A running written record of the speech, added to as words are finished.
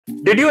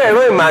Did you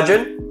ever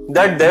imagine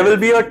that there will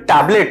be a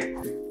tablet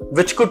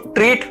which could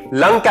treat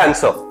lung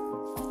cancer?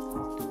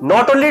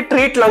 Not only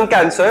treat lung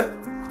cancer,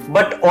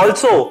 but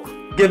also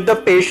give the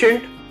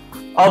patient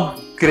a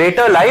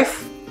greater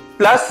life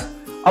plus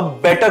a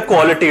better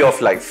quality of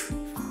life.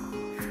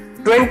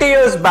 20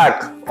 years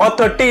back or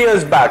 30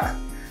 years back,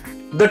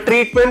 the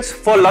treatments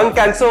for lung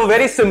cancer were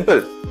very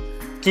simple.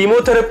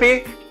 Chemotherapy,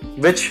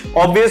 which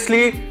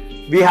obviously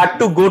we had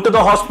to go to the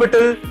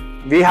hospital,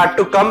 we had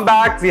to come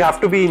back, we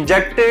have to be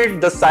injected,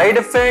 the side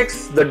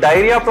effects, the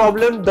diarrhea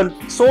problem,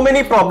 so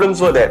many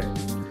problems were there.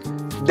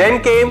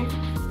 Then came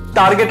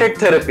targeted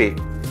therapy.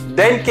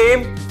 Then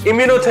came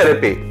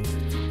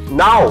immunotherapy.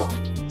 Now,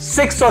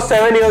 6 or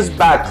 7 years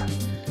back,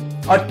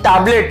 a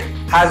tablet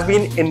has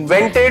been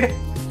invented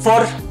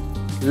for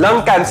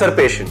lung cancer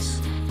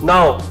patients.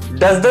 Now,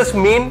 does this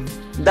mean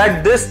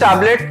that this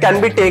tablet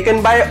can be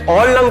taken by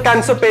all lung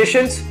cancer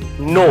patients?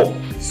 No.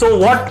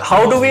 So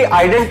how do we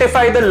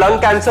identify the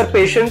lung cancer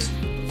patients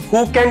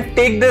who can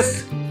take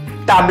this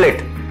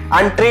tablet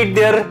and treat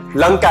their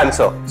lung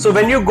cancer? So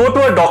when you go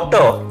to a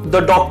doctor,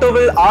 the doctor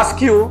will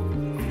ask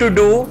you to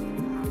do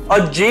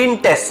a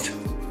gene test.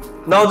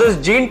 Now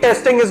this gene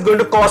testing is going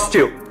to cost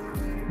you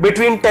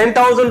between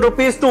 10,000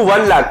 rupees to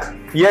 1 lakh.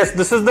 Yes,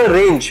 this is the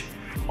range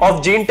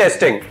of gene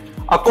testing.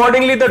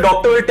 Accordingly, the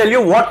doctor will tell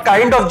you what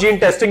kind of gene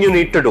testing you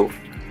need to do.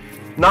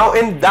 Now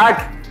in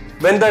that,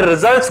 when the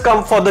results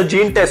come for the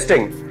gene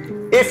testing,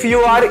 if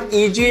you are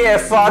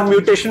EGFR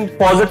mutation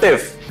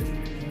positive,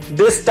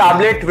 this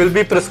tablet will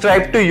be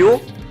prescribed to you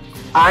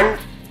and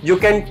you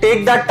can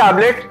take that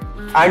tablet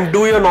and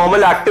do your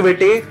normal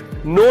activity.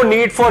 No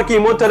need for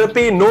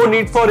chemotherapy, no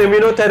need for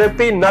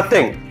immunotherapy,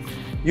 nothing.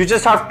 You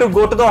just have to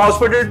go to the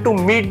hospital to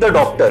meet the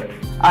doctor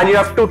and you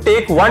have to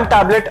take 1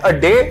 tablet a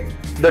day.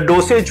 The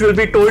dosage will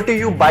be told to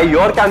you by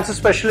your cancer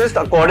specialist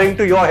according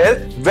to your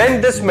health.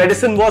 When this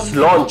medicine was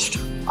launched,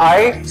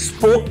 I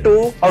spoke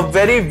to a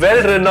very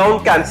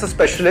well-renowned cancer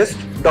specialist,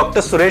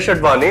 Dr. Suresh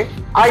Advani.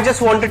 I just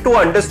wanted to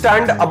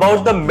understand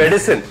about the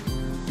medicine,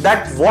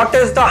 that what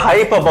is the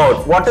hype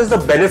about, what is the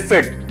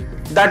benefit,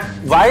 that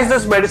why is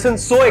this medicine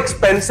so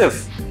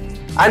expensive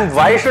and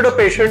why should a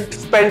patient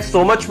spend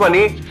so much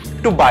money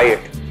to buy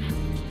it.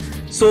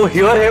 So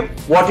hear him,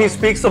 what he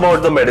speaks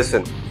about the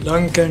medicine.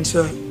 Lung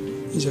cancer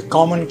is a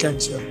common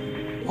cancer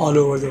all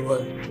over the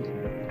world.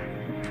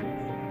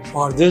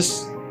 For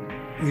this,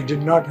 we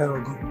did not have a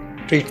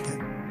good treatment.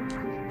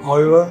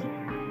 However,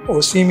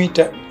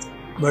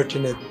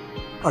 Osimertinib,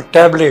 a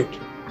tablet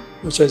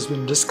which has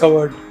been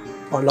discovered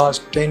for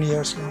last 10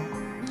 years now,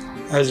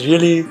 has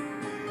really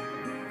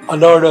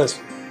allowed us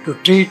to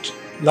treat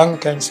lung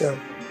cancer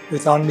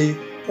with only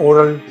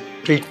oral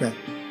treatment.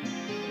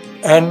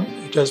 And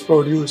it has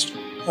produced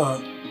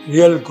a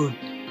real good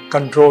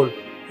control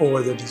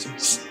over the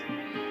disease.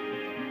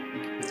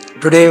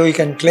 Today we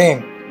can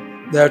claim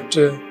that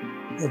the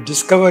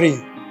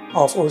discovery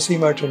of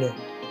Osimertinib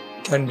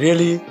can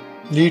really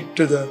lead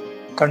to the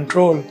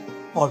control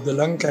of the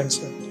lung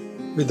cancer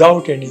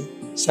without any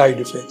side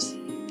effects.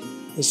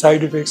 The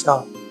side effects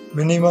are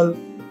minimal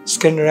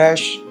skin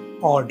rash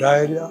or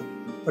diarrhea,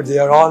 but they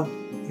are all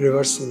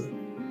reversible.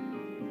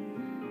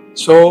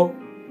 So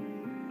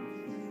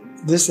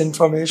this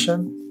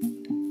information,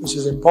 which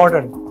is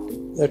important,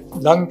 that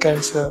lung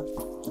cancer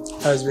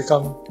has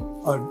become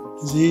a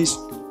disease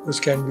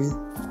which can be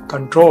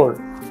controlled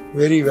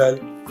very well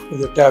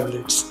with the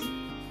tablets.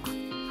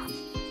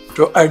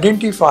 To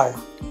identify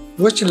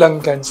which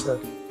lung cancer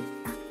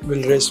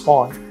will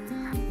respond,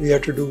 we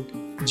have to do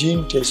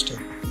gene testing.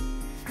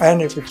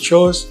 And if it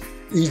shows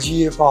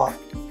EGFR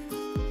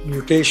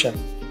mutation,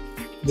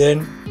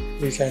 then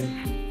we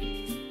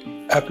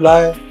can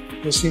apply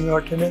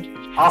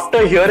Osimertinib.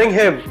 After hearing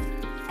him,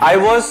 I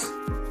was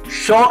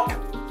shocked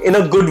in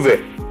a good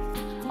way.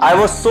 I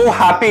was so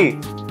happy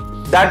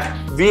that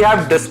we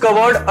have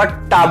discovered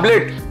a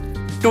tablet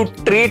to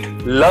treat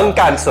lung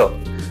cancer,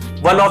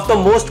 one of the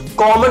most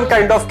common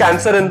kind of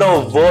cancer in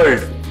the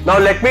world. Now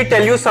let me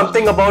tell you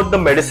something about the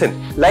medicine.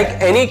 Like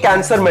any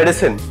cancer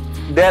medicine,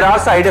 there are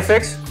side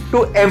effects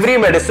to every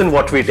medicine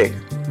what we take.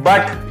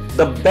 But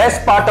the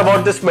best part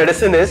about this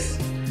medicine is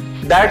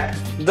that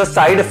the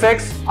side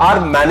effects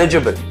are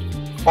manageable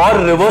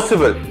or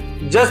reversible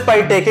just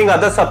by taking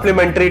other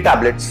supplementary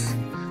tablets.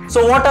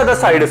 So what are the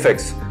side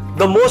effects?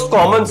 The most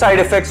common side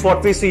effects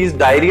what we see is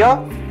diarrhea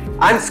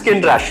and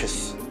skin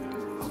rashes.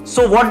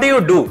 So what do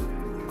you do?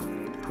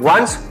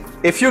 Once,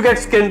 if you get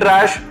skin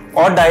rash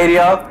or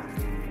diarrhea,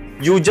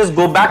 you just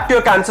go back to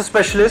your cancer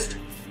specialist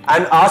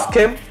and ask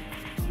him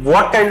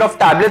what kind of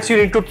tablets you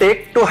need to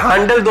take to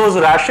handle those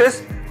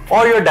rashes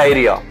or your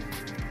diarrhea.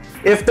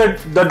 If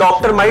the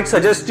doctor might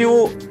suggest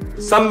you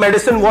some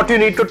medicine what you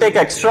need to take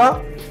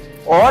extra,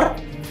 or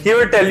he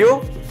will tell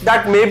you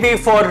that maybe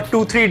for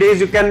 2-3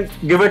 days you can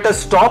give it a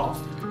stop.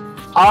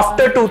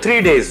 After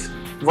 2-3 days,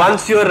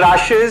 once your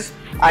rashes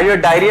and your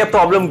diarrhea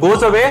problem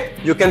goes away,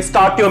 you can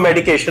start your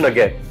medication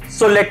again.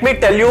 So let me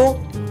tell you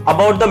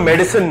about the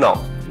medicine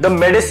now. The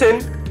medicine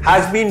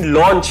has been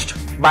launched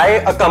by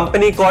a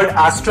company called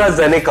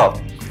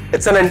AstraZeneca.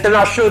 It's an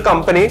international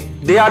company.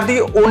 They are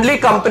the only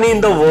company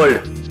in the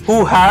world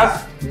who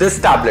have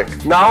this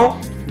tablet. Now,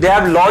 they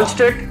have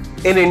launched it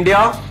in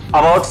India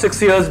about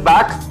 6 years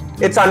back.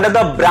 It's under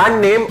the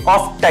brand name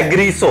of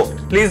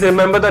Tagrisso. Please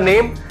remember the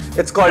name.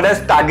 It's called as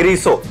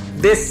Tagrisso.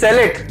 They sell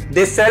it.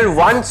 They sell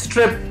one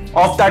strip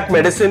of that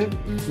medicine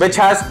which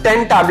has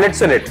 10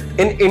 tablets in it.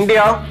 In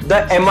India,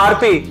 the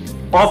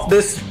MRP of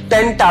this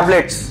 10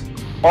 tablets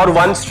or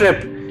one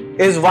strip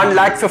is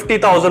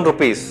 1,50,000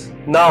 rupees.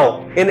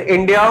 Now, in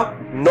India,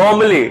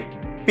 normally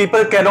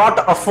people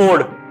cannot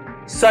afford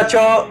such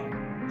a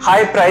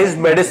high priced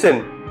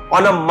medicine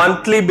on a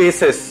monthly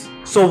basis.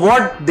 So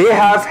what they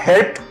have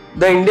helped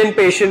the Indian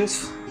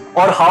patients,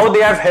 or how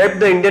they have helped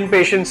the Indian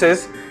patients,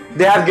 is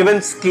they have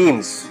given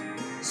schemes.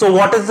 So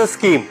what is the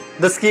scheme?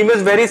 The scheme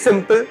is very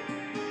simple,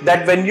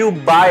 that when you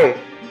buy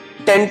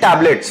 10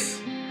 tablets,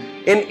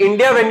 in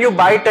India when you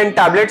buy 10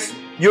 tablets,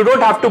 you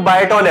don't have to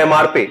buy it on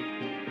MRP.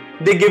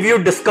 They give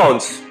you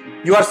discounts.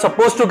 You are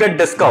supposed to get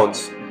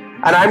discounts.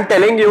 And I am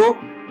telling you,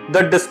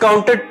 the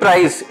discounted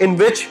price in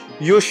which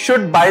you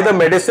should buy the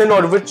medicine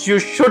or which you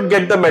should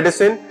get the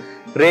medicine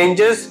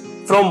ranges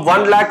from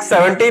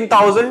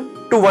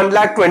 1,17,000 to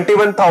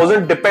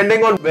 1,21,000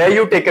 depending on where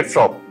you take it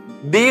from.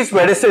 These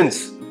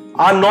medicines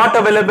are not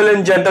available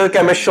in general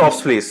chemist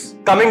shops, please.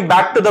 Coming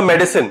back to the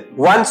medicine,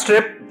 one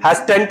strip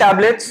has 10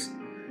 tablets.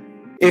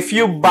 If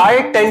you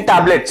buy 10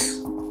 tablets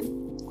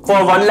for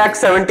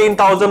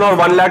 1,17,000 or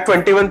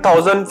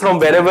 1,21,000 from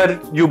wherever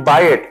you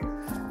buy it,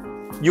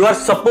 you are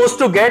supposed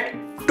to get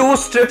 2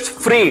 strips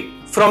free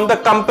from the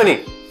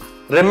company.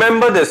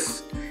 Remember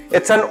this.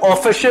 It's an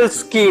official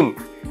scheme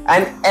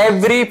and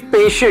every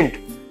patient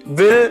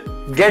will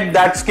get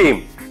that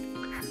scheme.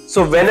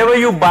 So whenever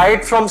you buy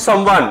it from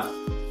someone,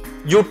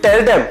 you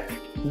tell them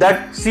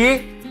that,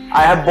 see,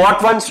 I have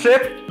bought one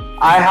strip,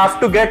 I have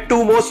to get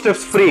 2 more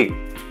strips free.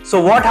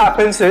 So what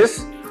happens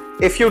is,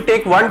 if you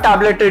take 1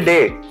 tablet a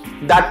day,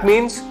 that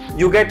means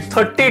you get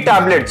 30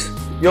 tablets,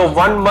 your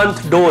 1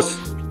 month dose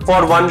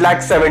for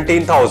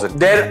 1,17,000.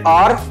 There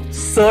are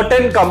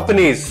certain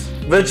companies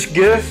which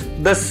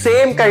give the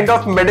same kind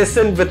of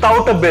medicine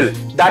without a bill.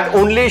 That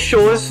only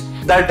shows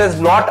that it is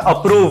not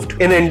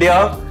approved in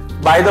India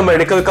by the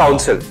medical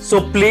council.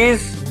 So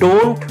please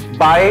don't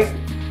buy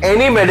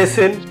any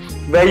medicine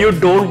where you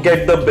don't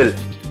get the bill.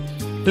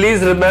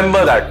 Please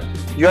remember that.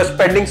 You are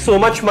spending so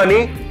much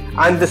money,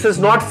 and this is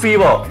not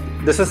fever,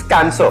 this is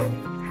cancer.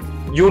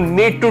 You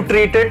need to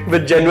treat it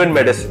with genuine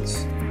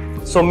medicines.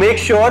 So make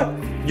sure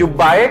you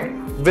buy it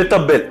with a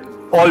bill,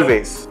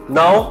 always.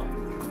 Now,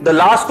 the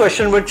last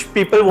question which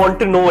people want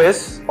to know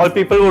is, or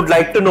people would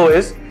like to know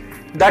is,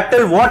 that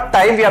till what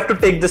time we have to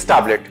take this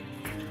tablet.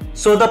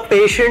 So the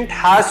patient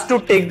has to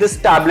take this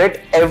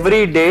tablet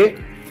every day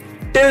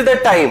till the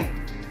time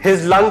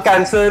his lung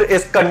cancer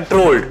is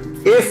controlled.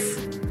 If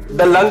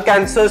the lung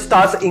cancer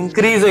starts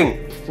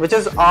increasing, which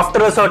is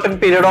after a certain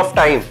period of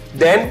time,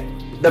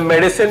 then the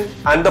medicine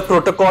and the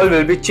protocol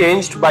will be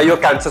changed by your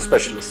cancer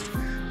specialist.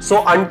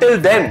 So until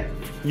then,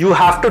 you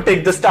have to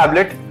take this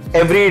tablet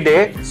every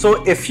day.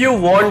 So if you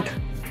want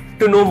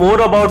to know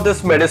more about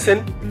this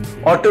medicine,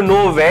 or to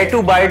know where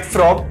to buy it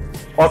from,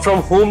 or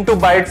from whom to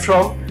buy it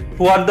from,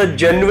 who are the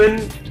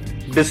genuine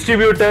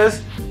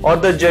distributors or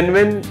the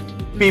genuine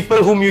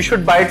people whom you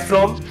should buy it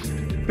from,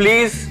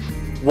 please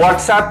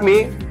WhatsApp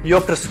me your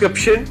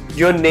prescription,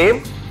 your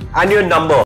name and your number.